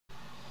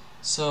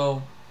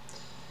So,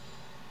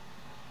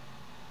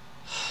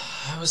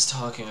 I was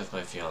talking with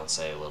my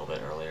fiance a little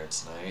bit earlier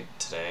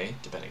today,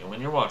 depending on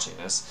when you're watching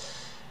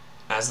this.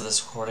 As of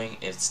this recording,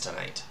 it's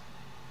tonight.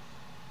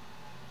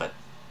 But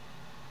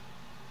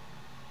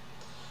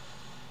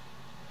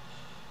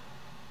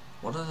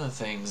one of the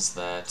things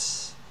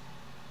that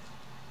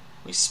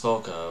we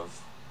spoke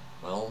of,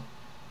 well,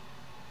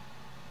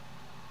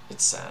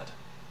 it's sad.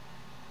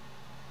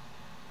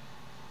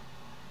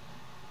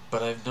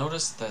 But I've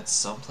noticed that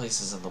some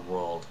places in the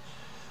world,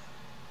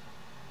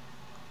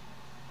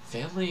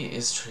 family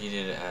is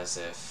treated as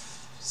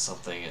if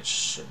something it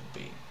shouldn't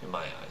be, in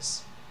my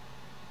eyes.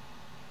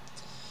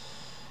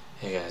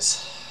 Hey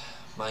guys,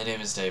 my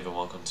name is Dave and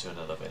welcome to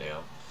another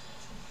video.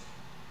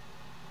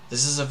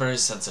 This is a very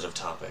sensitive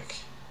topic,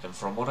 and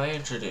from what I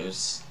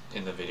introduced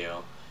in the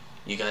video,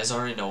 you guys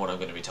already know what I'm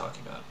going to be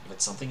talking about. If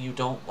it's something you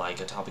don't like,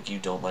 a topic you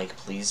don't like,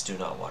 please do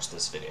not watch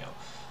this video.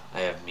 I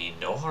have mean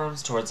no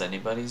harms towards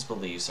anybody's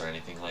beliefs or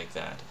anything like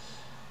that,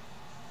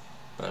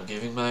 but I'm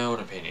giving my own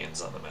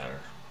opinions on the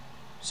matter.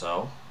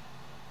 So,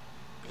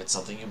 if it's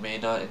something you may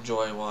not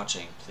enjoy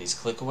watching, please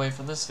click away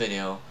from this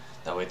video,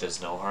 that way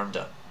there's no harm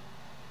done.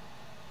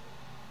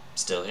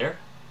 Still here?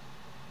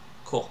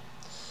 Cool.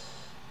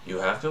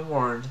 You have been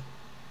warned,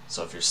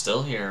 so if you're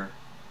still here,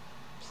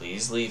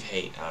 please leave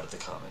hate out of the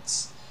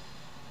comments.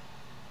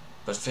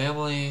 But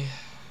family,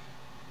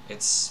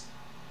 it's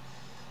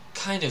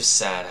kind of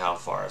sad how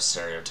far a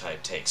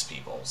stereotype takes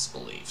people's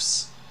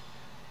beliefs.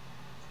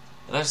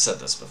 And I've said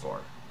this before,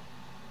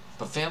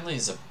 but family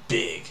is a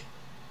big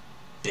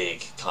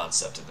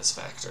concept in this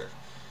factor.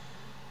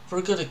 For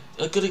a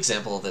good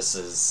example of this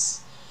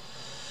is,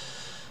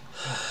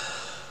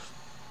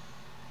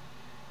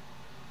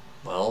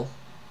 well,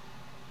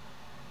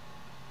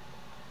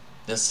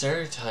 the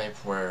stereotype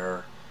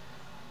where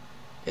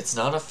it's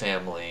not a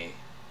family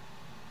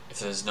if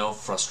there's no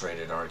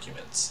frustrated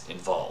arguments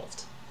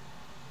involved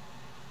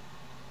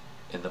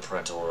in the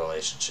parental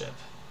relationship.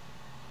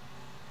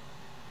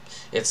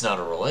 It's not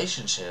a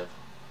relationship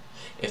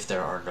if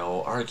there are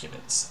no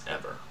arguments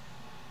ever.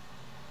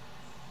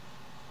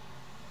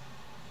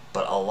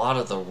 But a lot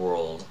of the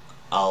world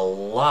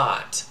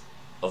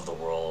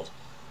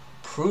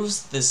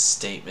proves this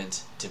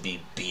statement to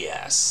be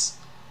BS.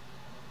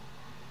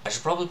 I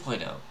should probably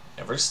point out,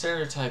 every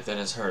stereotype that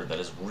is heard that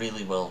is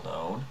really well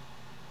known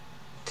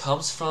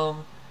comes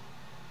from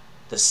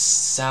the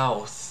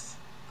South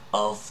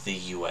of the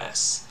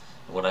US.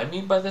 And what I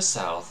mean by the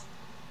South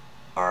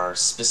are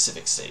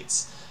specific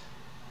states.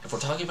 If we're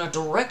talking about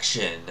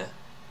direction,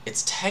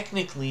 it's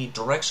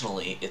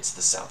directionally, it's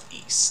the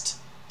Southeast.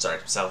 Sorry,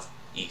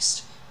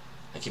 Southeast.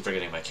 I keep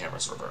forgetting my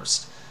camera's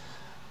reversed.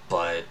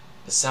 But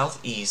the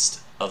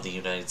Southeast of the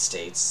United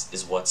States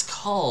is what's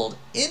called,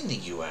 in the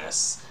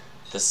US,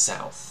 the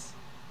South.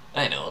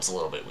 I know, it's a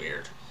little bit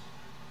weird,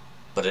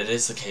 but it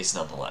is the case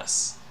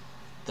nonetheless.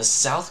 The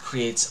South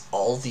creates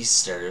all these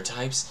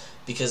stereotypes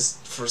because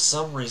for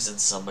some reason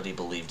somebody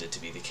believed it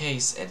to be the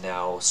case, and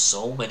now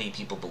so many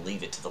people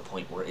believe it to the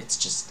point where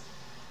it's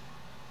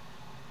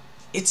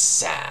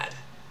sad.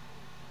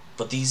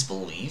 But these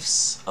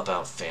beliefs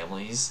about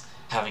families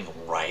having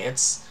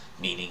riots,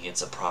 meaning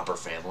it's a proper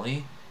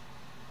family,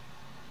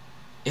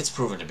 it's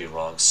proven to be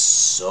wrong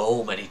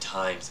so many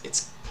times,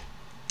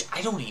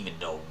 I don't even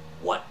know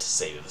what to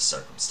say to the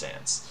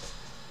circumstance.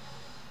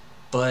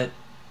 But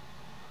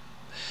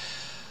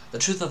the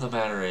truth of the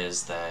matter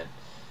is that,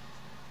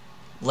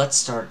 let's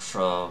start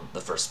from the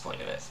first point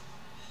of it.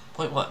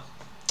 Point 1.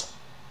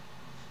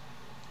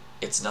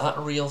 It's not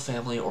a real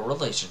family or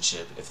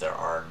relationship if there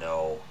are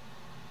no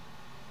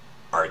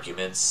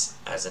arguments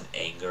as in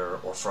anger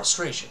or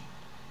frustration.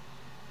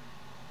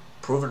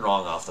 Proven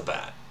wrong off the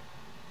bat.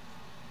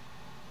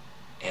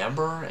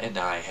 Amber and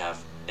I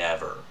have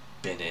never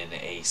been in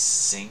a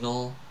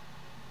single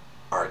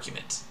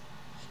argument.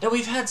 Now,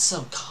 we've had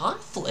some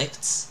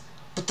conflicts,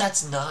 but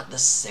that's not the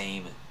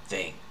same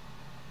thing.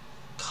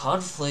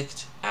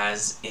 Conflict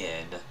as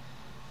in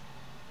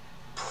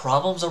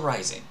problems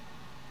arising.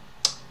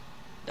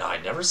 Now, I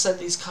never said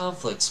these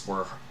conflicts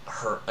were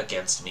her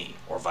against me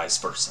or vice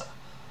versa.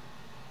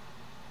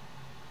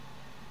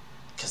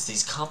 Because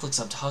these conflicts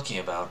I'm talking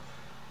about,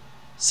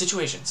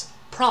 situations,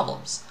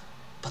 problems,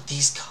 but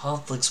these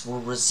conflicts were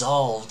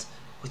resolved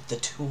with the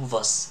two of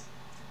us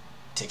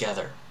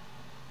together.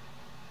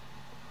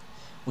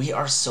 We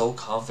are so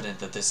confident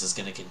that this is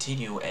going to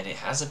continue, and it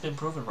hasn't been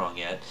proven wrong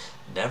yet,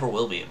 never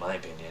will be in my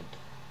opinion,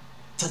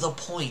 to the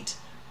point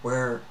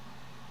where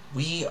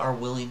we are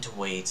willing to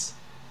wait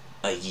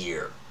a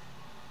year,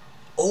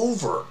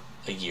 over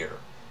a year,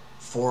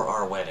 for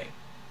our wedding.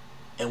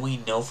 And we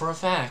know for a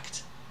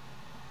fact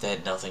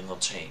that nothing will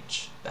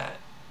change that.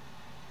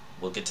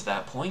 We'll get to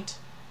that point,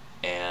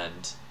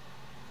 and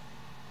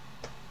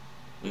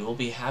we will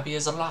be happy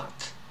as a lark.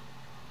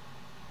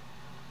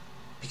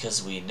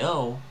 Because we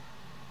know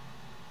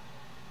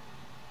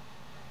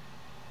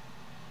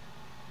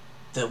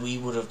that we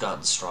would have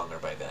gotten stronger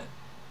by then.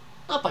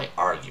 Not by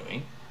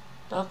arguing,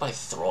 not by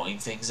throwing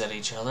things at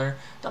each other,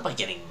 not by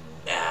getting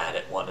mad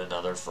at one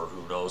another for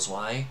who knows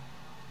why.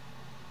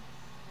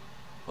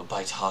 but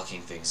by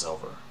talking things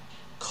over,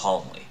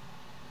 calmly,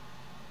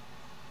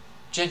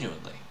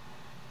 genuinely,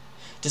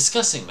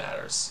 discussing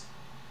matters.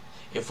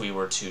 If we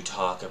were to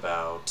talk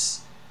about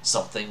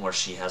something where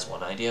she has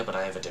one idea but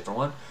I have a different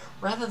one,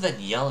 rather than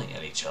yelling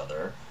at each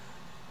other,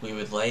 we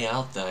would lay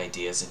out the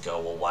ideas and go,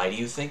 well, why do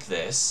you think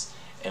this?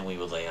 And we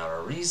would lay out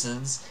our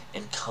reasons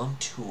and come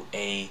to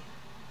a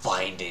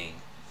binding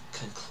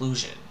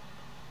conclusion.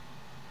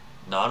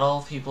 Not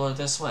all people are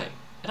this way,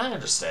 and I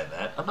understand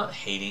that. I'm not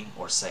hating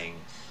or saying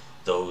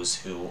those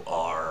who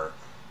are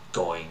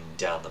going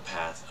down the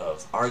path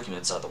of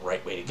arguments are the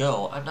right way to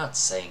go. I'm not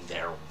saying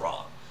they're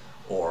wrong,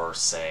 or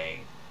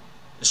saying,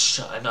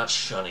 I'm not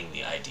shunning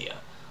the idea.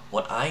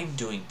 What I'm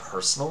doing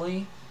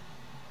personally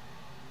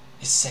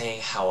is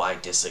saying how I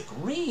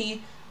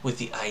disagree with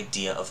the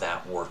idea of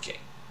that working.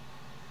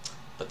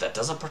 But that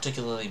doesn't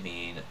particularly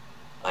mean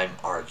I'm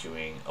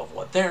arguing of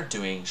what they're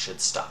doing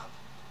should stop,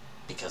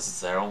 because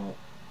it's their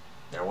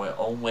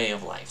own way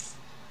of life.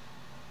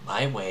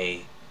 My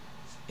way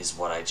is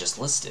what I just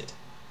listed,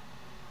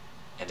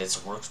 and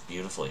it's worked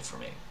beautifully for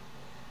me.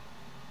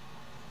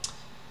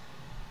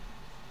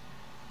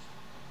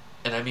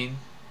 And I mean,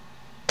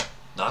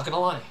 not gonna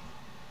lie,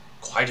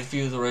 quite a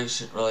few of the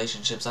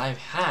relationships I've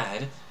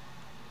had,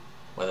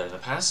 whether in the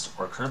past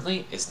or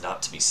currently, is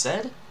not to be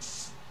said.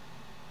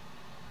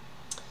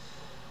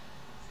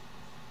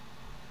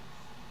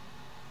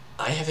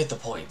 I have hit the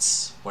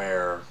points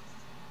where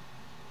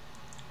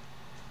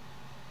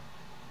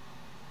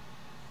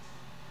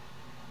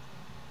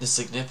the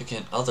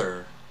significant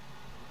other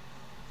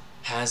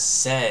has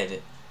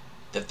said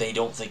that they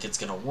don't think it's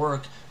going to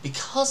work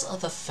because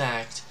of the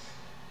fact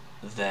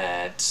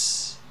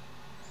that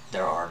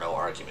there are no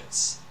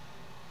arguments.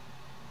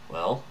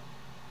 Well,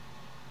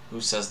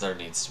 who says there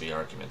needs to be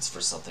arguments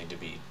for something to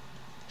be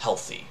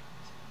healthy?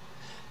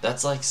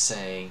 That's like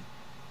saying,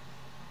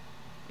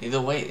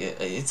 either way,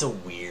 it's a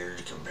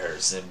weird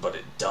comparison, but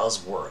it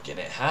does work, and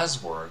it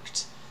has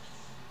worked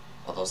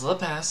on those of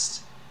the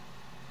past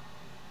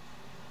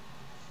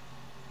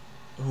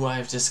who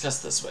I've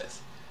discussed this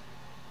with.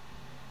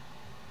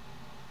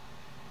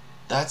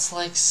 That's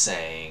like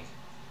saying,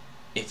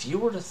 if you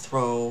were to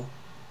throw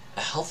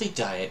a healthy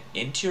diet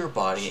into your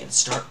body and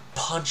start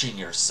punching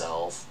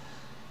yourself,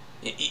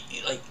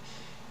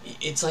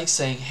 it's like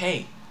saying,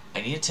 hey,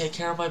 I need to take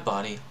care of my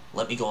body,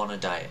 let me go on a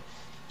diet.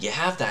 You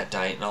have that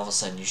diet, and all of a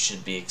sudden you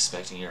should be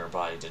expecting your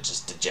body to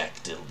just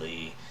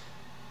dejectedly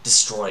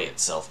destroy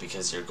itself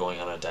because you're going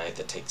on a diet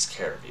that takes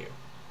care of you.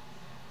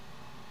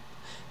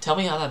 Tell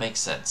me how that makes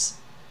sense.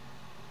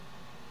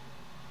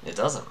 It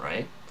doesn't,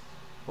 right?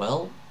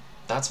 Well,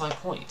 that's my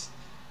point.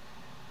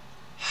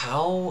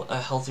 How a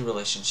healthy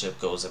relationship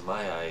goes in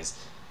my eyes,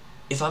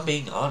 if I'm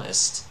being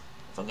honest,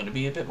 if I'm going to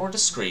be a bit more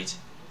discreet,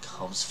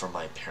 comes from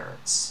my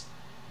parents.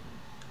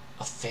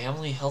 A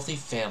healthy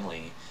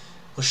family,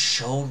 was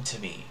shown to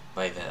me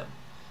by them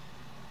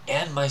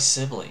and my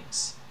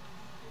siblings.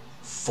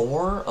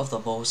 4 of the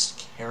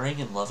most caring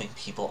and loving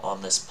people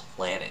on this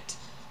planet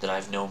that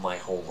I've known my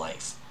whole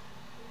life.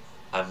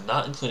 I'm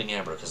not including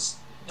Amber because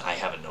I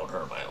haven't known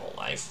her my whole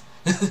life.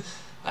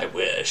 I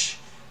wish.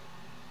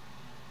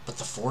 But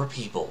the 4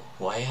 people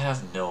who I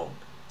have known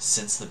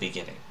since the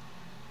beginning,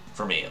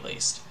 for me at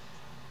least,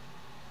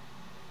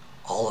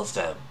 all of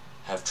them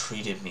have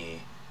treated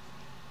me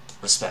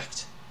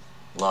respect,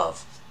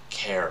 love,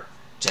 care,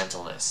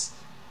 gentleness.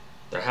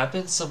 There have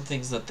been some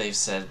things that they've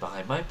said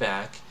behind my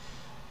back,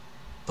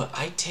 but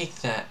I take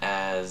that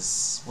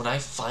as, when I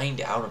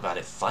find out about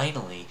it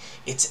finally,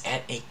 it's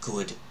at a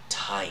good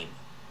time.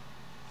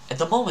 At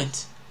the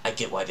moment, I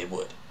get why they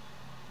would.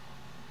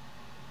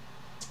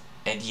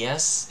 And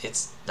yes,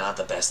 it's not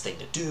the best thing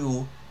to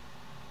do,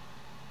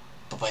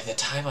 but by the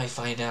time I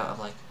find out, I'm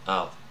like,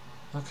 oh,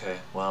 okay,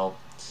 well,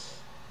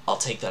 I'll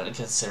take that into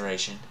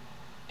consideration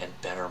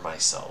and better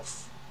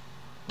myself.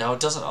 Now, it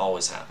doesn't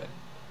always happen.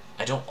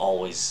 I don't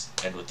always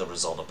end with the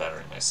result of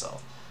bettering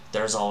myself.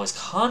 There's always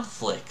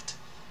conflict,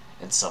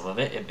 and some of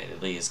it,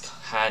 admittedly,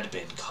 had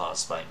been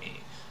caused by me.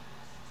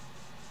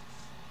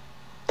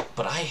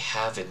 But I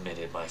have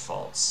admitted my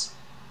faults.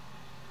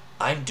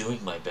 I'm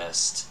doing my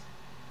best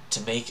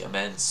to make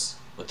amends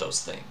with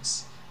those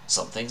things.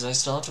 Some things I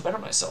still have to better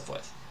myself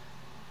with.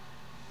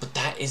 But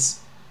that is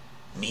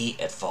me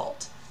at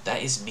fault.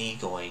 That is me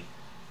going,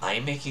 I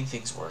am making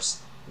things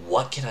worse.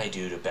 What can I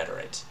do to better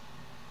it?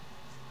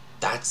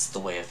 That's the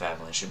way a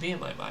family should be in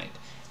my mind.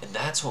 And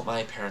that's what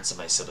my parents and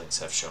my siblings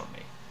have shown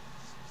me.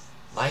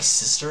 My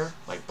sister,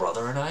 my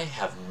brother, and I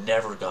have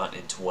never gotten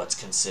into what's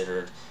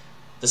considered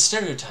the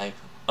stereotype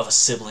of a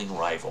sibling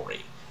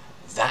rivalry.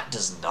 That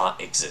does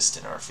not exist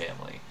in our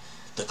family.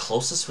 The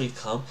closest we've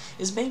come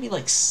is maybe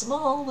like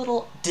small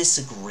little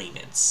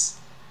disagreements.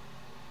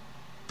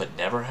 But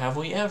never have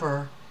we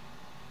ever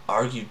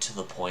argued to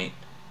the point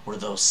where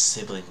those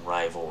sibling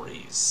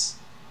rivalries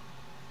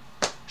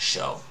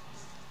show.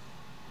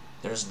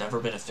 There's never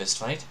been a fist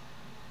fight.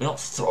 We don't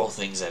throw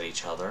things at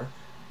each other.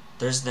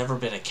 There's never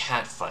been a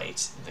cat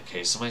fight, in the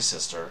case of my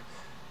sister.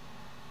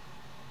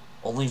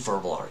 Only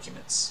verbal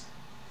arguments,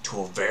 to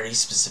a very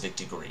specific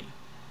degree.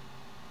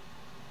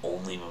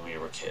 only when we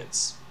were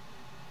kids.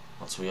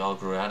 Once we all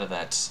grew out of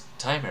that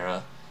time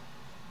era,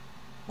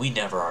 we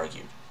never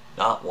argued.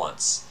 Not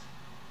once.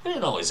 We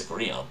didn't always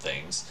agree on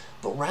things,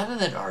 but rather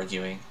than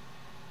arguing,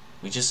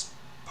 we just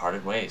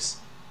parted ways.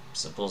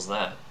 Simple as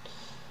that.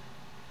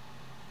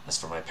 As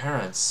for my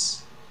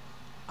parents,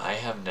 I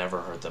have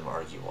never heard them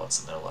argue once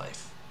in their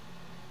life.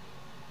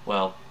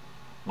 Well,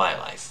 my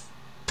life.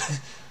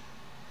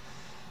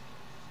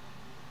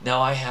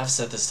 Now, I have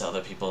said this to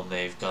other people and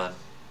they've gone,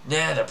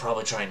 nah, they're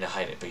probably trying to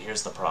hide it, but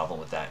here's the problem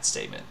with that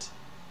statement.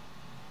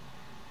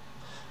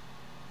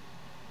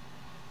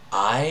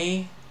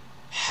 I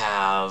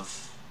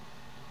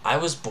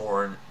was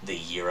born the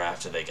year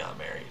after they got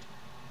married.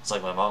 It's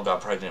like my mom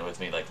got pregnant with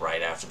me like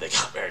right after they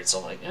got married, so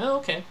I'm like, oh,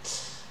 okay.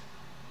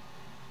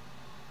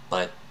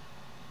 But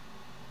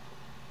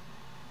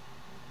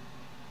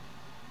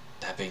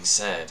that being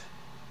said,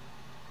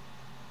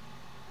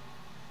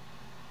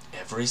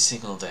 every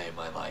single day of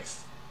my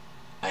life,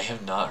 I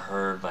have not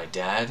heard my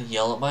dad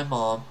yell at my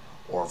mom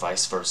or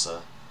vice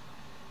versa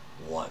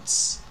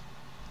once.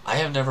 I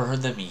have never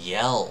heard them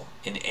yell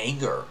in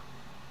anger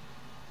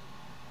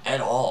at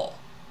all.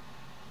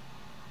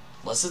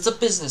 Unless it's a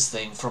business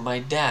thing from my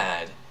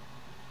dad,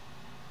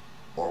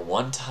 or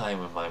one time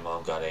when my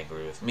mom got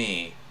angry with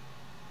me,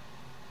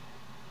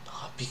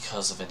 not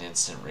because of an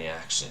instant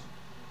reaction,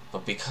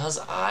 but because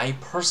I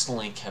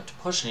personally kept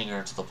pushing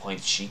her to the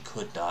point she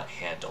could not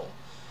handle.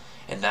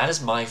 And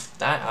that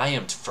I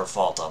am for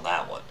fault on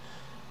that one.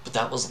 But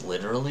that was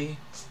literally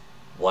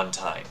one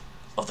time.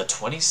 Of the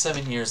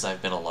 27 years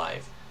I've been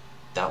alive,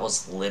 that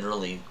was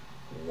literally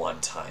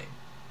one time.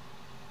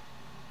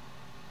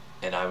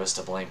 And I was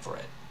to blame for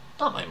it.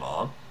 Not my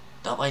mom,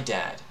 not my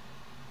dad,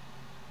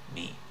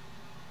 me.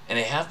 And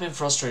they have been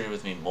frustrated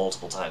with me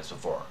multiple times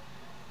before.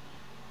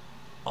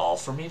 All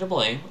for me to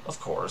blame, of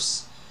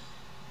course.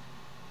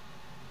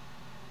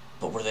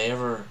 But were they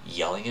ever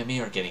yelling at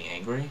me or getting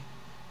angry?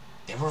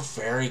 They were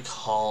very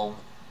calm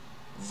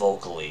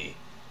vocally.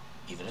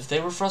 Even if they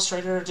were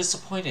frustrated or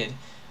disappointed,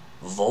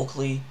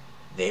 vocally,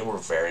 they were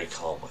very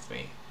calm with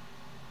me.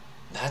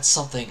 That's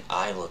something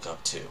I look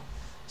up to.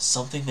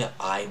 Something that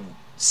I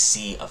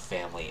see a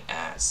family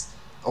as.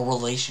 A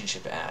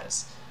relationship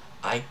as.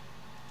 I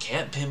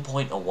can't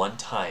pinpoint a one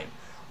time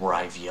where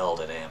I've yelled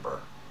at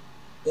Amber.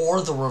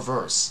 Or the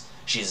reverse.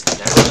 She's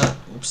never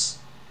gotten... Oops.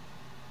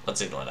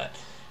 Let's ignore that.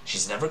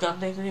 She's never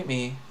gotten angry at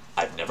me.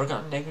 I've never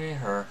gotten angry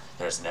at her.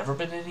 There's never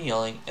been any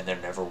yelling, and there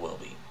never will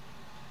be.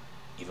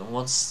 Even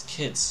once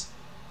kids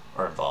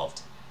are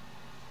involved.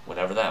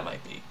 Whatever that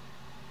might be.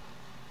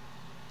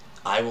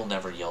 I will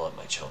never yell at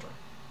my children.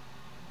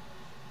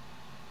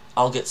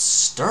 I'll get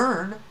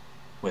stern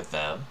with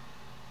them,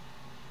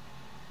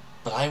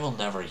 but I will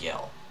never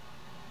yell.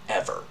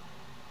 Ever.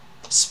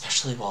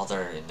 Especially while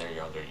they're in their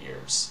younger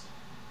years.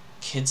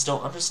 Kids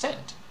don't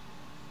understand.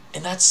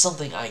 And that's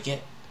something I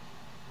get.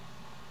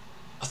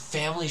 A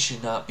family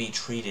should not be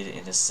treated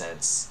in a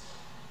sense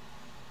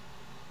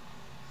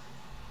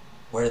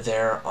where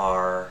there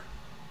are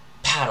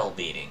paddle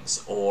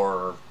beatings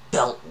or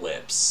belt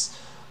whips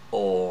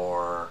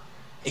or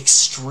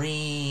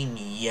extreme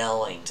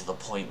yelling to the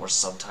point where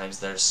sometimes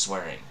they're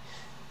swearing.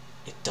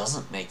 It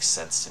doesn't make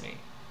sense to me.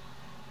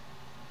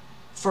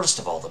 First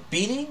of all, the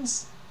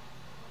beatings?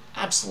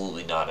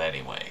 Absolutely not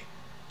anyway.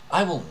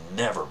 I will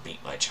never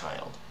beat my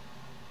child.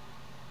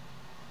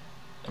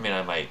 I mean,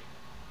 I might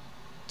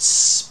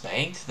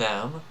spank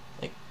them,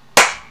 like,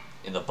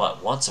 in the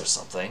butt once or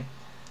something.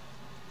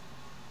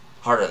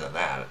 Harder than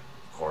that,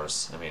 of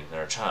course. I mean,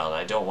 they're a child.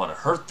 I don't want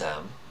to hurt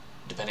them,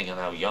 depending on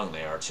how young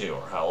they are, too,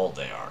 or how old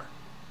they are.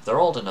 If they're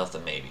old enough,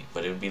 then maybe,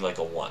 but it would be like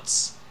a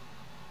once.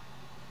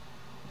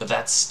 But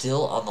that's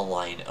still on the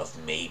line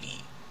of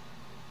maybe.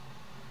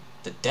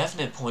 The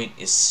definite point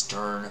is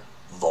stern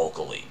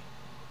vocally.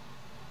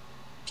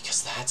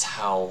 Because that's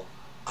how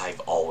I've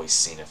always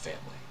seen a family.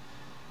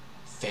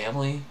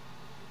 Family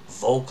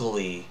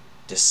vocally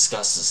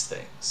discusses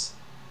things.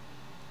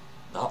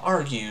 Not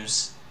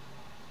argues.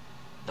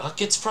 Not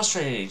gets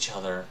frustrated at each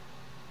other.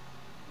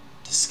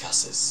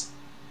 Discusses.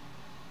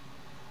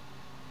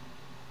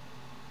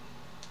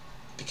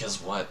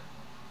 Because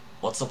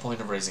what's the point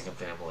of raising a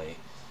family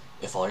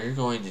if all you're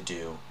going to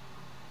do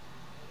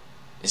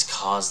is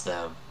cause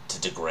them to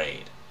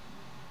degrade?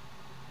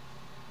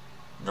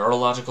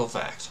 Neurological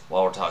fact,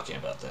 while we're talking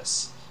about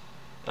this.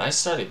 And I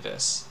studied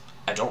this.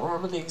 I don't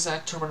remember the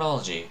exact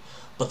terminology,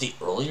 but the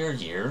earlier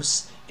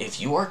years,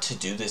 if you are to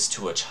do this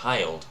to a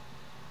child,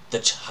 the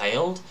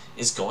child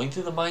is going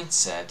through the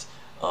mindset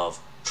of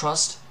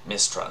trust,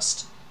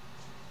 mistrust.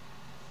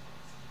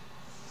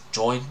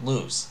 Join,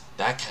 lose,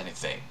 that kind of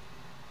thing.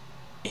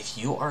 If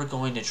you are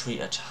going to treat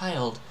a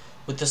child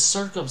with the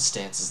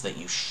circumstances that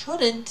you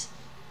shouldn't,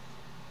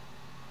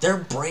 their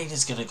brain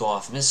is going to go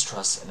off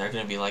mistrust, and they're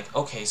going to be like,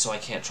 okay, so I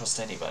can't trust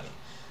anybody.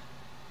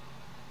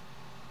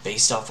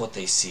 Based off what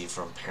they see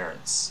from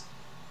parents.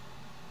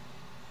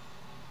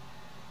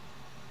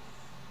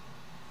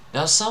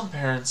 Now, some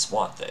parents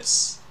want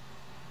this,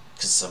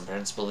 because some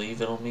parents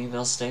believe it'll mean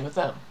they'll stay with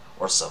them,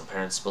 or some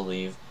parents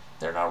believe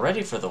They're not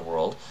ready for the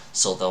world,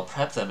 so they'll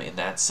prep them in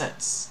that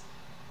sense.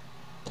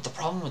 But the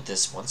problem with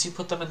this, once you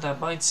put them in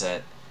that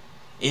mindset,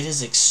 it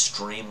is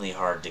extremely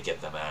hard to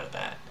get them out of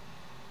that.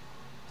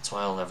 That's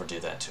why I'll never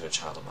do that to a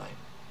child of mine.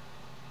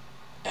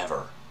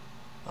 Ever.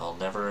 I'll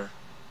never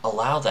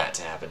allow that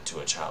to happen to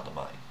a child of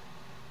mine.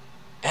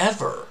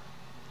 Ever.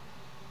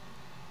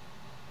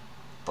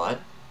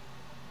 But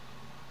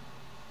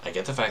I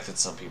get the fact that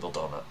some people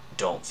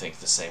don't think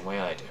the same way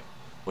I do,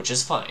 which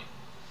is fine.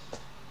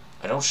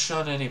 I don't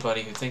shun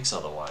anybody who thinks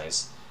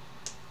otherwise.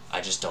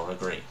 I just don't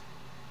agree.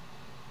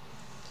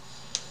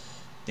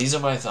 These are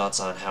my thoughts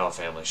on how a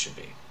family should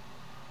be.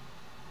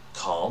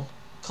 Calm,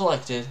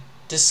 collected,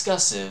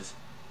 discussive,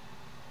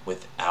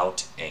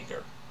 without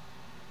anger.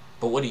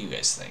 But what do you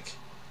guys think?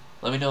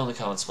 Let me know in the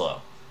comments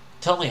below.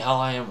 Tell me how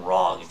I am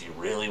wrong if you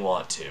really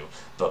want to,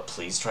 but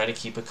please try to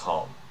keep it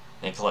calm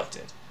and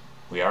collected.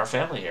 We are a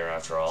family here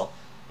after all.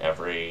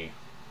 Every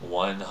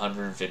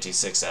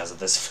 156 as of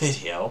this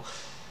video.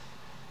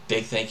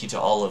 Big thank you to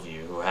all of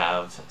you who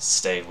have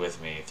stayed with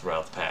me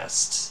throughout the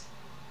past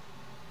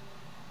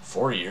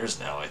 4 years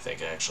now, I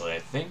think, actually. I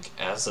think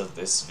as of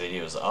this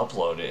video's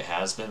upload, it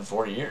has been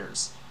 4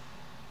 years.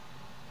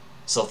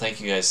 So thank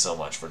you guys so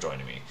much for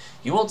joining me.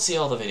 You won't see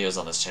all the videos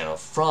on this channel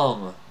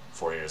from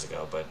 4 years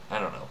ago, but I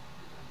don't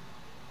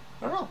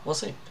know. We'll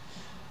see.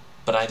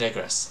 But I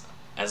digress.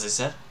 As I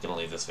said, I'm going to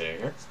leave this video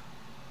here.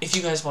 If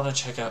you guys want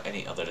to check out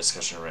any other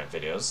discussion rant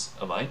videos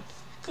of mine,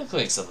 click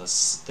links on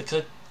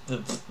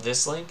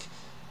this link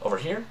over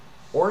here.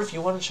 Or if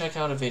you want to check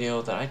out a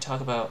video that I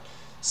talk about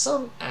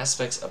some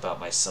aspects about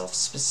myself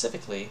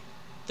specifically,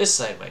 this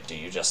side might do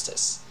you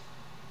justice.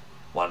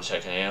 Want to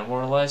check any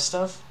more live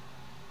stuff?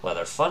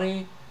 Whether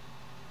funny,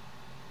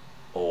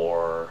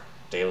 or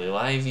daily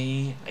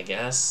livey, I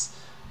guess,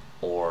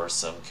 or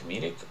some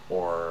comedic,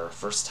 or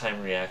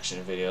first-time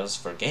reaction videos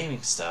for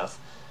gaming stuff,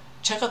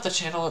 check out the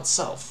channel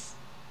itself,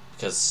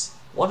 because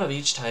one of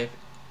each type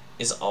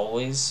is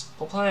always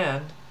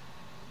planned.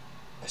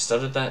 I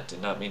stuttered that,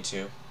 did not mean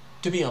to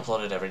be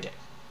uploaded every day.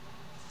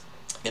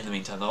 In the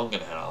meantime, though, I'm going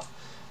to head off.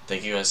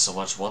 Thank you guys so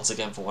much once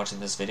again for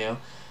watching this video,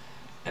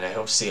 and I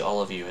hope to see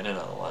all of you in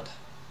another one.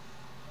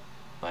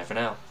 Bye for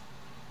now.